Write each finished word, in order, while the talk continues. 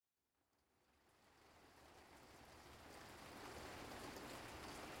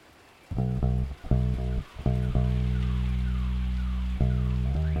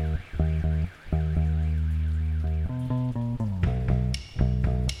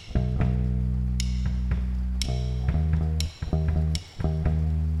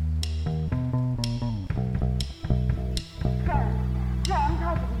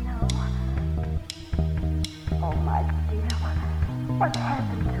What's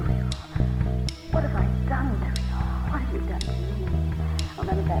happened to you? What have I done to you? What have you done to me? Oh,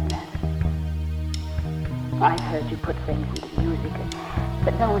 none of that matters. I've heard you put things into music,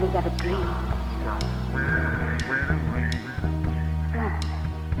 but no one has ever dreamed. Frank,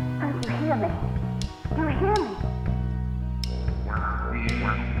 you hear me? Do you hear me?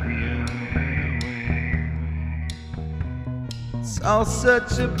 It's all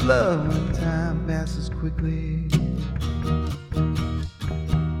such a blur when time passes quickly.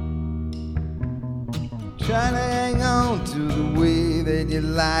 Trying to hang on to the way that you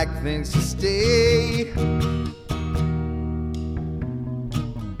like things to stay.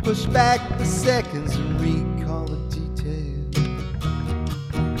 Push back the seconds and recall the details.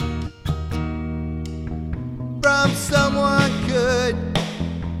 From someone good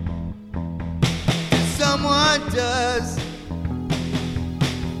to someone does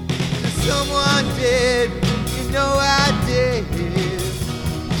to someone dead, you know I did.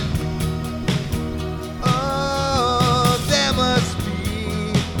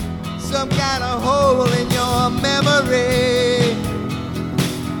 Some kind of hole in your memory,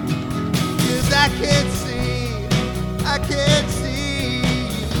 'cause I can't see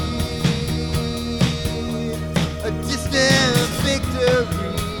a distant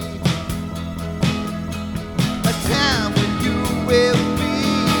victory, a time when you will be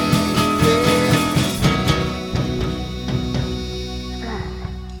with me.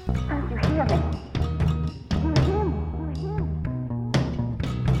 Don't you hear me?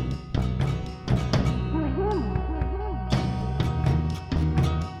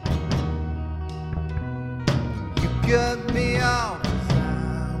 cut me off as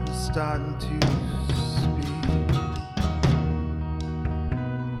I was starting to speak.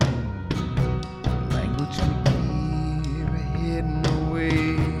 Language we keep hidden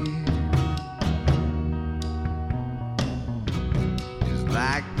away, just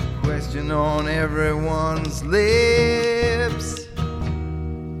like the question on everyone's lips.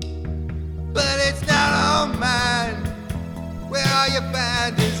 But it's not on mine. Where all you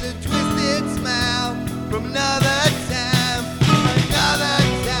find is a twisted smile from another time.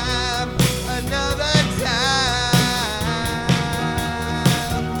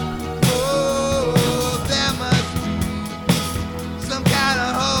 Oh, there must be some kind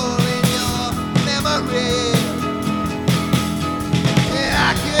of hole in your memory. And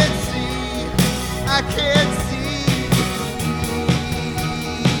I can't see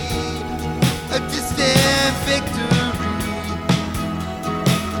a distant victory,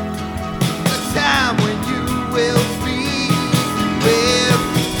 a time when you will be with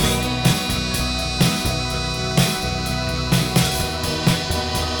me.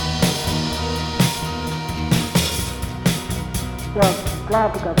 You're glad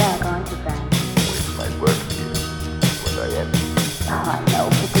to go back, aren't you, Frank? It might work for you, but I am. Oh, I know,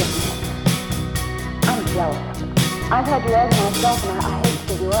 forgive me. I'm jealous. I've had you writing myself, and I hate to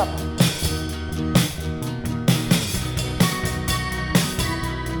give you up.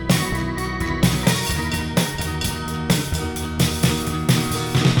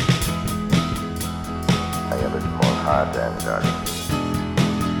 I have it more hard than darling.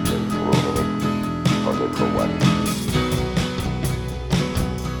 There's room in it, only for one.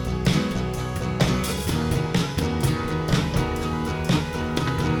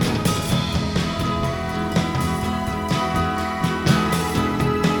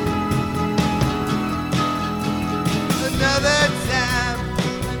 Another time.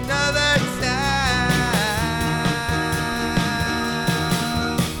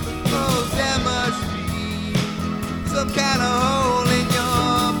 Oh, there must be some kind of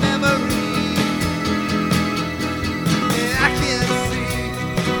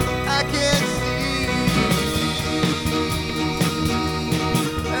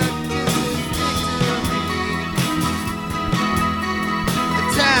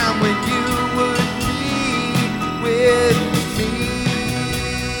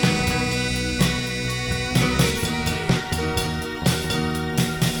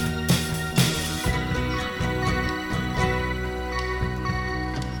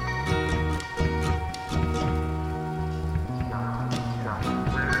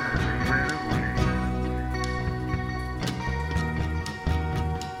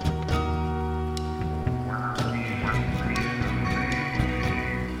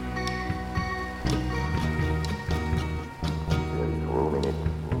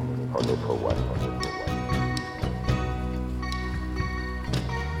only for one.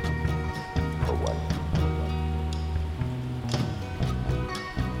 For one.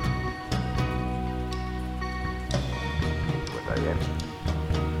 It's what I am.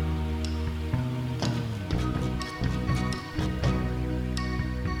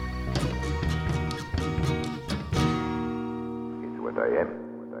 It's what I am.